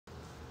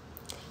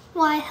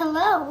Why,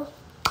 hello.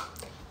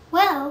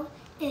 Well,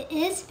 it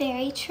is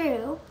very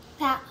true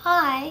that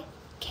I,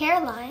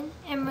 Caroline,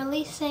 am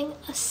releasing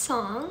a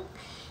song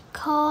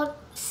called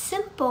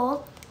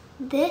Simple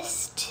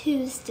this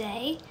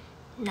Tuesday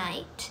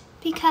night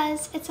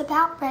because it's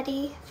about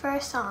ready for a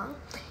song.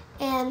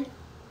 And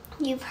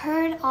you've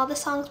heard all the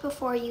songs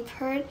before, you've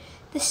heard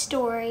the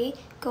story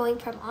going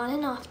from on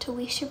and off to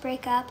We Should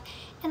Break Up,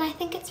 and I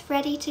think it's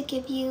ready to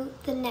give you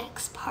the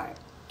next part.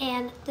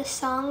 And the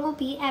song will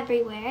be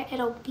everywhere.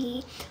 It'll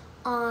be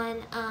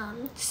on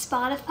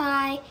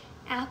Spotify,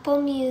 Apple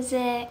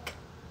Music,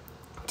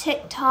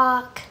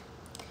 TikTok,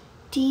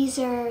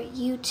 Deezer,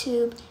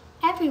 YouTube,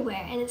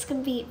 everywhere, and it's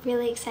going to be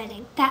really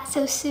exciting. That's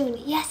so soon.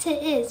 Yes,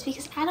 it is,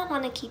 because I don't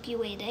want to keep you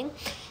waiting.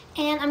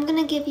 And I'm going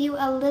to give you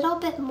a little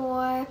bit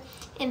more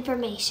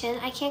information.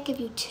 I can't give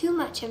you too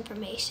much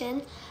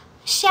information.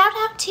 Shout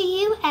out to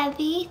you,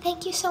 Evie.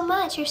 Thank you so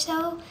much. You're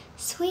so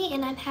sweet,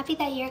 and I'm happy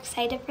that you're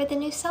excited for the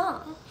new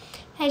song.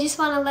 I just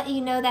want to let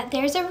you know that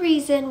there's a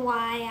reason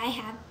why I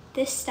have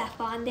this stuff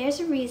on. There's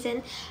a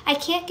reason. I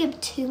can't give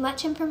too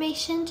much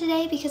information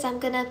today because I'm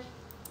going to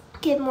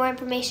give more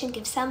information,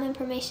 give some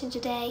information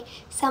today,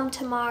 some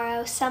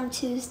tomorrow, some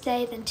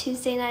Tuesday, then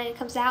Tuesday night it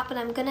comes out, but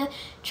I'm going to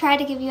try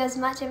to give you as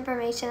much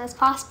information as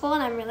possible,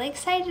 and I'm really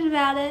excited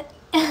about it.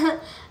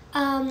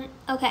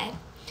 Okay,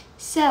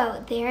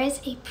 so there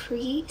is a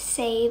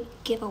pre-save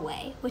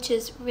giveaway, which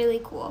is really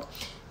cool.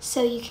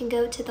 So you can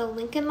go to the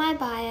link in my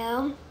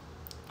bio,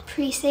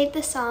 pre-save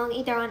the song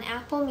either on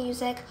Apple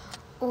Music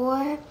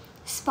or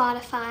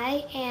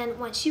Spotify, and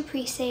once you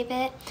pre-save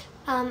it,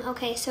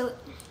 okay, so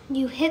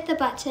you hit the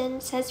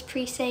button, says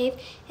pre-save,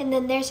 and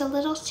then there's a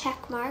little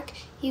check mark.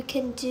 You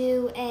can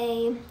do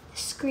a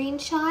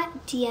screenshot,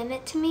 DM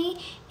it to me,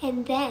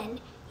 and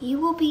then you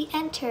will be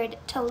entered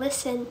to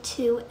listen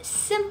to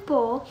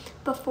Simple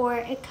before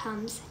it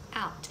comes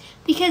out.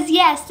 Because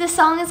yes, the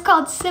song is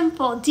called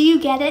Simple. Do you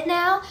get it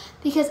now?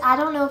 Because I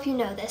don't know if you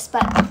know this,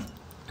 but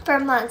for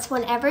months,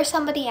 whenever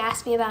somebody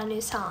asked me about a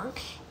new song,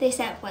 they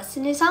said, what's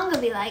the new song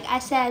gonna be like? I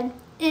said,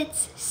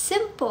 it's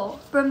Simple.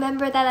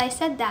 Remember that I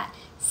said that.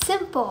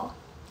 Simple.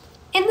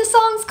 And the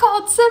song's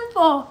called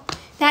Simple.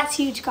 That's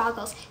huge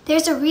goggles.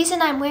 There's a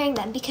reason I'm wearing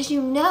them, because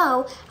you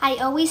know I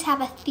always have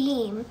a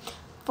theme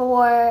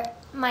for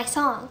my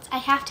songs. I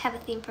have to have a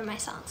theme for my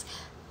songs.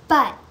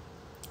 But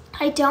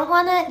I don't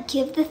want to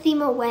give the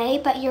theme away,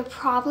 but you're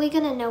probably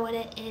going to know what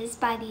it is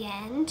by the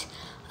end.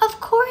 Of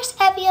course,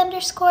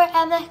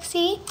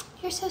 Evie_MXE.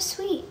 You're so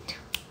sweet.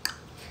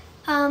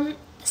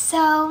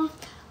 So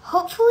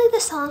hopefully the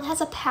song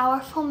has a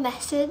powerful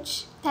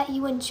message that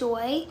you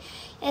enjoy.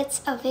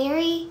 It's a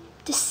very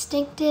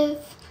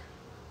distinctive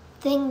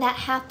thing that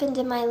happened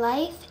in my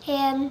life,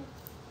 and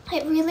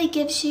it really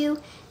gives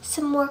you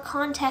some more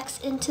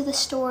context into the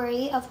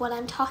story of what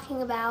I'm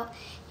talking about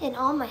in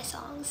all my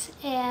songs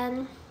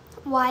and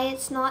why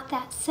it's not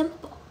that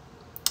simple.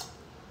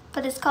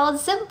 But it's called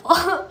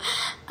Simple.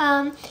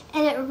 And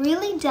it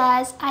really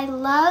does. I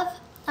love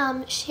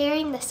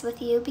sharing this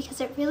with you because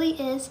it really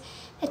is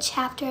a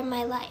chapter in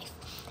my life.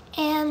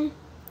 And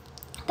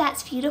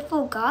that's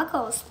beautiful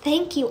goggles.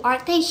 Thank you.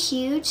 Aren't they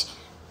huge?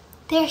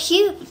 They're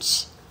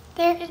huge.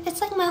 It's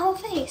like my whole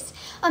face.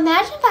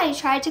 Imagine if I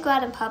tried to go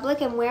out in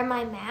public and wear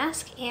my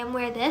mask and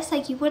wear this,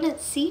 like you wouldn't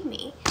see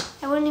me.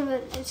 I wouldn't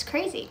even, it's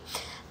crazy.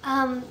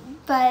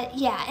 But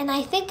yeah, and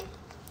I think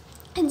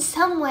in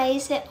some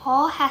ways it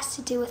all has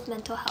to do with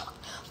mental health,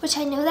 which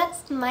I know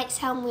that might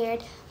sound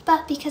weird,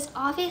 but because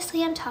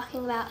obviously I'm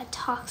talking about a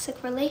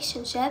toxic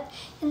relationship,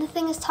 and the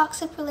thing is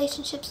toxic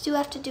relationships do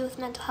have to do with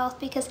mental health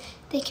because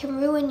they can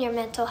ruin your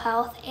mental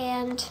health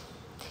and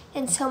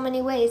in so many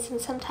ways,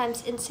 and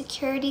sometimes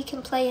insecurity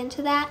can play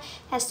into that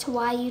as to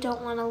why you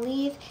don't want to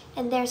leave,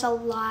 and there's a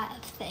lot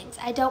of things.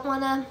 I don't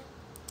want to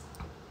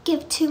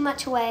give too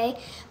much away,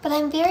 but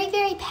I'm very,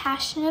 very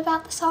passionate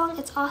about the song.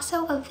 It's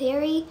also a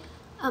very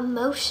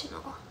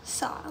emotional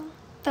song,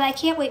 but I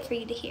can't wait for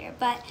you to hear.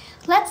 But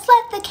let's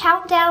let the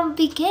countdown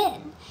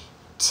begin.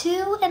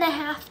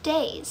 2.5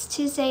 days,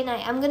 Tuesday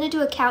night. I'm going to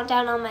do a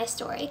countdown on my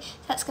story.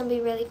 That's going to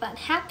be really fun.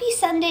 Happy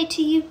Sunday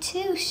to you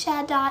too,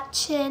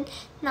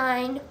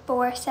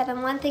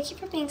 Shadotchin9471. Thank you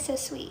for being so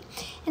sweet.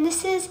 And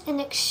this is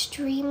an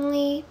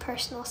extremely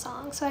personal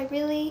song, so I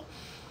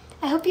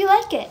hope you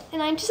like it.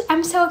 And I'm so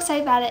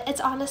excited about it.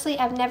 It's honestly,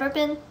 I've never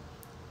been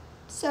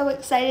so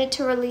excited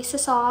to release a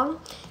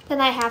song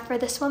than I have for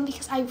this one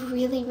because I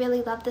really,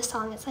 really love this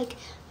song. It's like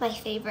my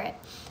favorite.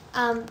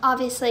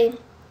 Obviously,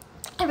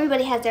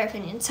 everybody has their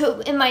opinion,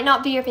 so it might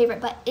not be your favorite,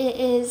 but it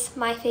is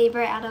my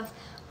favorite out of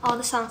all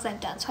the songs I've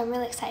done, so I'm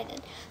really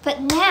excited.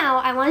 But now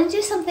I want to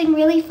do something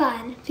really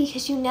fun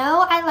because you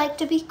know I like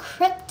to be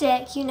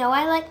cryptic, you know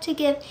I like to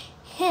give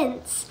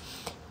hints,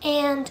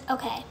 and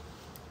okay,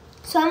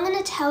 so I'm going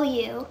to tell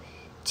you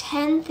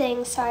 10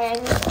 things. Sorry, I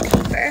need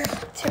paper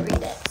to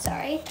read it,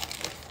 sorry.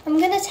 I'm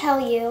going to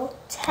tell you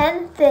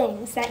 10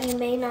 things that you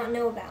may not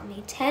know about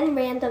me, 10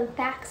 random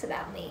facts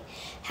about me.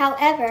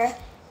 However,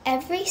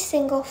 every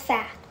single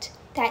fact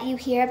that you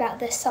hear about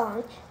this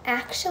song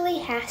actually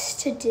has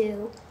to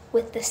do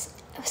with this.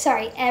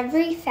 Sorry,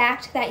 every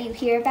fact that you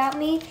hear about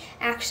me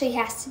actually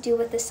has to do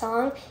with the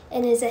song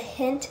and is a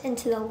hint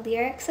into the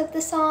lyrics of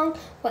the song,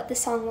 what the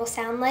song will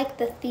sound like,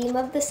 the theme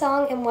of the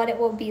song, and what it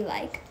will be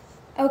like.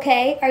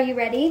 Okay, are you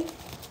ready?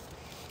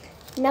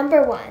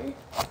 Number 1,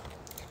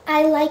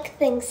 I like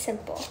things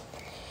simple.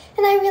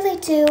 And I really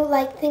do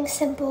like things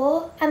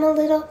simple. I'm a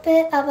little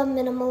bit of a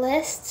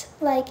minimalist,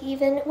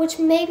 which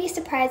may be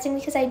surprising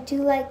because I do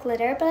like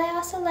glitter, but I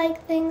also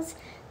like things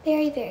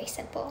very, very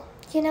simple.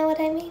 You know what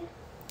I mean?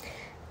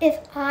 If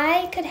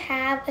I could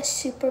have a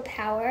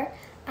superpower,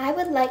 I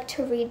would like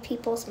to read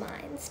people's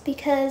minds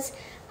because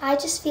I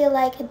just feel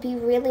like it'd be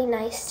really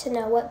nice to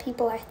know what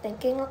people are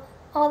thinking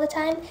all the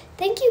time.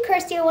 Thank you,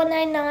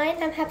 Kirstia199.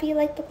 I'm happy you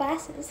like the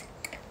glasses.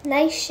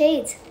 Nice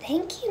shades.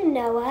 Thank you,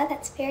 Noah.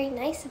 That's very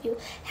nice of you.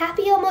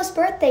 Happy almost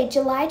birthday,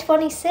 July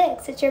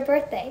 26th. It's your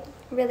birthday.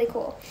 Really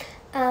cool.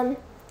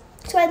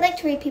 So I'd like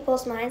to read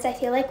people's minds. I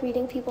feel like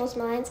reading people's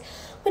minds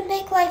would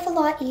make life a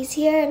lot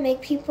easier and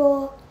make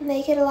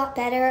it a lot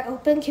better.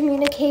 Open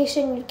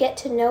communication. You'd get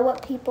to know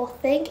what people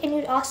think, and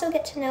you'd also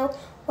get to know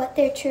what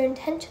their true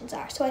intentions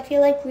are. So I feel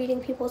like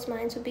reading people's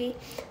minds would be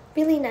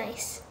really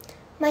nice.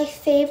 My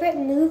favorite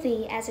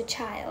movie as a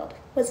child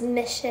was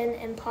Mission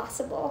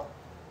Impossible.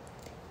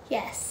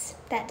 Yes,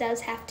 that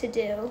does have to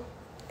do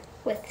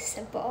with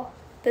Simple,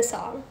 the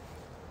song.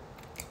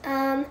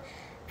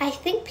 I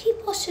think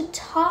people should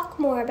talk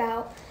more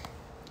about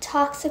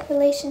toxic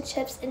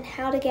relationships and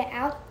how to get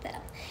out of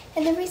them.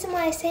 And the reason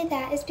why I say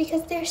that is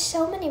because there's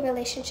so many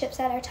relationships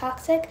that are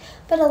toxic,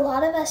 but a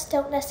lot of us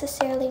don't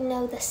necessarily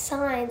know the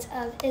signs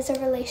of, is a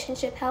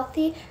relationship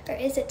healthy or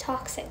is it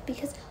toxic?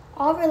 Because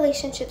all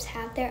relationships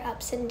have their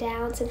ups and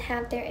downs and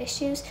have their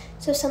issues,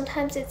 so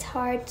sometimes it's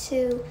hard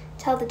to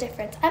tell the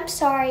difference. I'm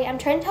sorry, I'm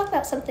trying to talk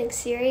about something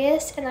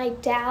serious, and I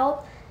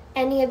doubt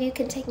any of you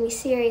can take me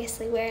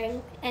seriously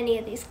wearing any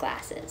of these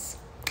glasses.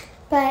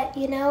 But,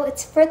 you know,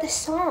 it's for the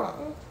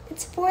song.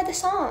 It's for the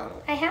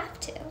song. I have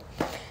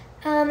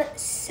to.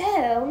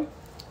 So,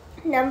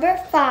 number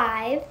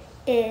 5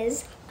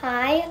 is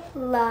I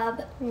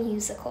love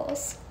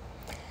musicals.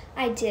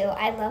 I do.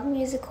 I love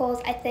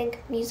musicals. I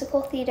think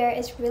musical theater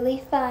is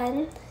really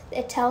fun.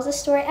 It tells a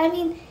story. I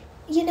mean,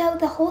 you know,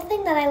 the whole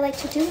thing that I like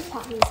to do with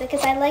pop music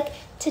is I like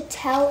to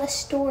tell a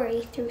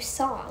story through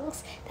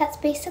songs. That's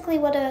basically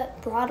what a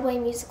Broadway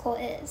musical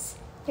is.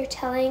 You're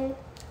telling,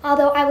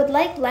 although I would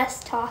like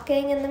less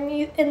talking in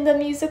the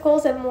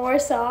musicals and more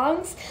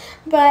songs,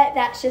 but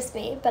that's just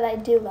me. But I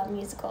do love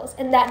musicals,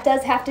 and that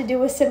does have to do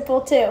with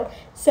Simple too.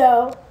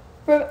 So,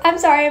 I'm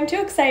sorry, I'm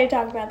too excited to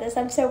talk about this.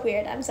 I'm so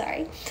weird. I'm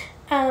sorry.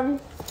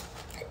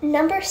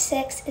 Number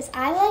 6 is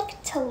I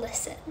like to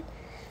listen.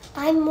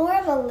 I'm more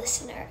of a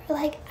listener.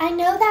 I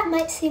know that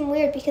might seem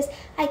weird because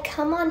I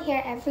come on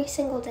here every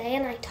single day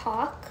and I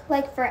talk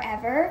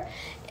forever,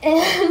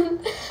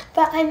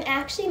 but I'm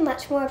actually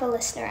much more of a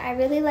listener. I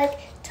really like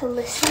to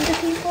listen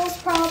to people's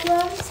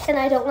problems, and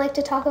I don't like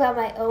to talk about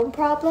my own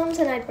problems,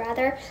 and I'd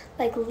rather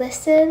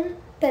listen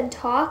than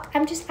talk.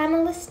 I'm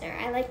a listener.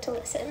 I like to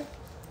listen.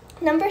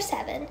 Number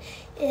 7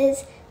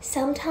 is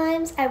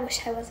sometimes I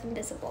wish I was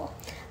invisible.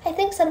 I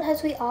think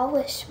sometimes we all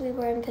wish we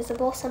were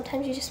invisible.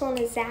 Sometimes you just want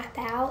to zap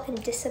out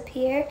and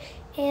disappear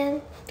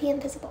and be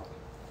invisible.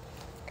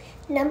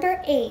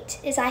 Number 8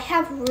 is I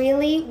have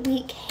really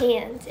weak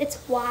hands. It's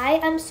why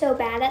I'm so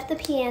bad at the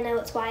piano.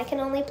 It's why I can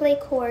only play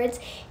chords,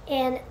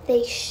 and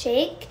they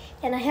shake,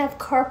 and I have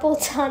carpal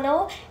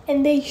tunnel,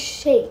 and they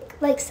shake.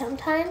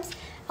 Sometimes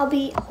I'll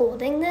be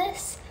holding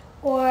this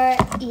or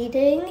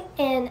eating,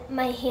 and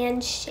my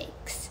hand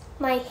shakes.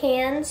 My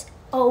hands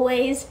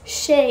always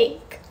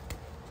shake.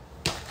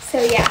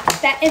 So yeah,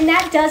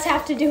 that does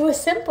have to do with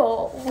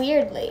Simple,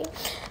 weirdly.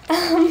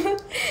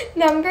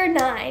 Number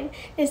 9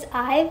 is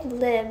I've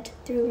lived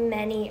through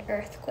many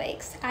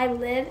earthquakes. I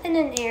live in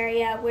an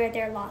area where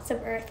there are lots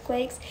of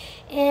earthquakes,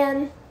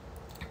 and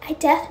I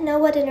definitely know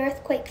what an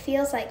earthquake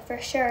feels like for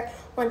sure.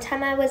 One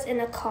time I was in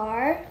a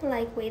car,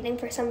 waiting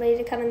for somebody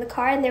to come in the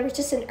car, and there was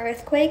just an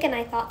earthquake, and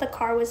I thought the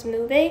car was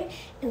moving.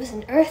 It was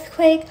an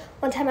earthquake.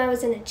 One time I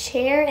was in a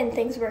chair, and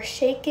things were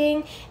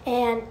shaking,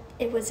 and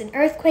it was an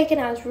earthquake,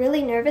 and I was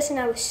really nervous, and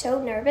I was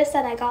so nervous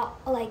that I got,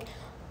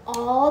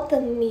 all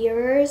the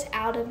mirrors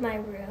out of my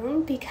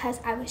room because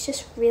I was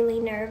just really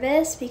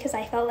nervous because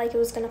I felt like it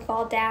was going to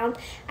fall down.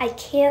 I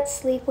can't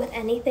sleep with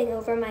anything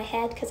over my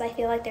head because I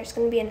feel like there's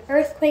going to be an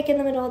earthquake in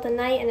the middle of the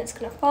night and it's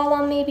going to fall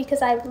on me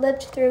because I've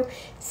lived through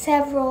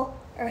several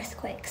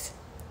earthquakes.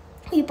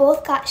 We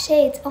both got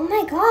shades. Oh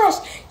my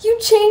gosh, you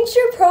changed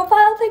your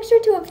profile picture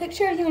to a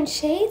picture of you in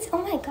shades?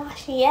 Oh my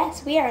gosh,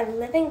 yes, we are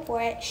living for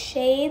it.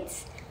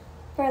 Shades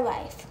for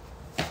life.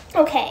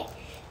 Okay.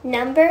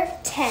 Number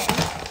 10,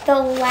 the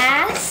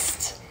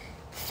last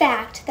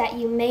fact that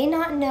you may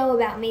not know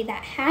about me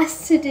that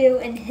has to do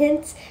and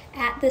hints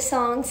at the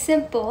song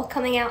Simple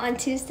coming out on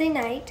Tuesday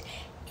night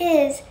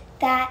is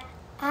that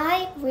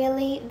I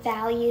really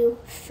value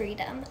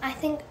freedom. I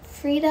think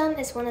freedom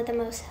is one of the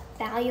most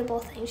valuable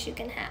things you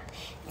can have.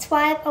 It's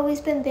why I've always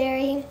been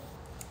very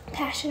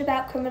passionate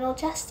about criminal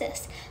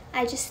justice.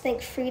 I just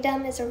think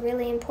freedom is a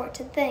really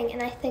important thing,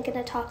 and I think in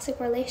a toxic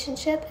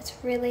relationship, it's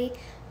really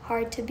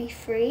hard to be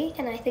free,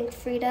 and I think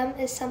freedom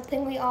is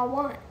something we all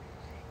want,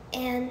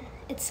 and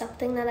it's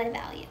something that I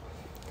value.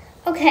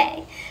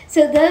 Okay,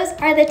 so those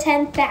are the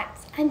 10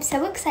 facts. I'm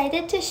so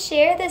excited to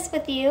share this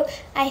with you.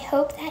 I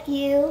hope that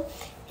you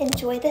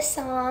enjoy the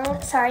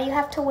song. Sorry you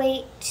have to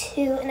wait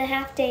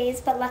 2.5 days,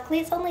 but luckily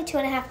it's only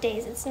 2.5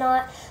 days. It's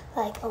not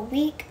like a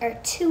week or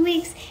 2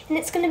 weeks, and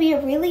it's going to be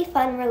a really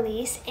fun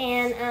release,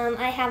 and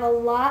I have a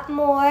lot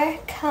more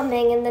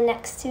coming in the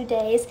next 2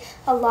 days,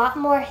 a lot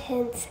more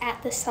hints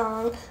at the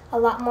song, a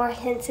lot more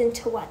hints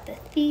into what the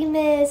theme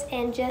is,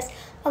 and just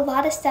a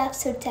lot of stuff,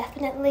 so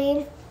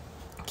definitely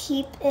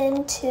keep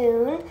in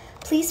tune.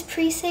 Please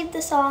pre-save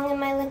the song in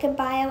my link in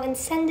bio and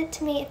send it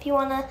to me if you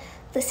want to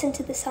listen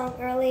to the song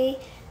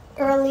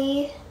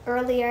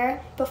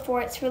earlier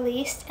before it's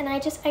released. And I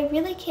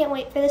really can't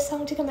wait for this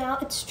song to come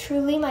out. It's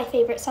truly my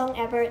favorite song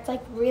ever. It's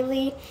like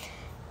really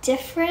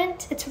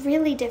different. It's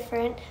really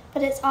different,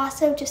 but it's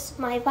also just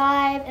my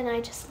vibe, and I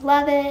just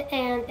love it,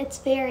 and it's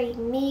very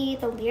me.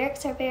 The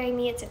lyrics are very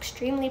me. It's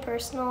extremely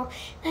personal,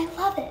 and I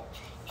love it.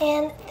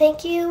 And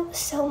thank you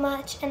so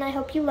much, and I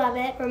hope you love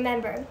it.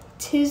 Remember,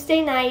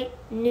 Tuesday night,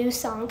 new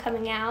song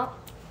coming out.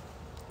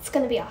 It's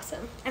gonna be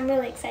awesome. I'm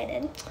really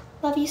excited.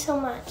 Love you so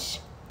much.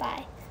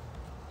 Bye.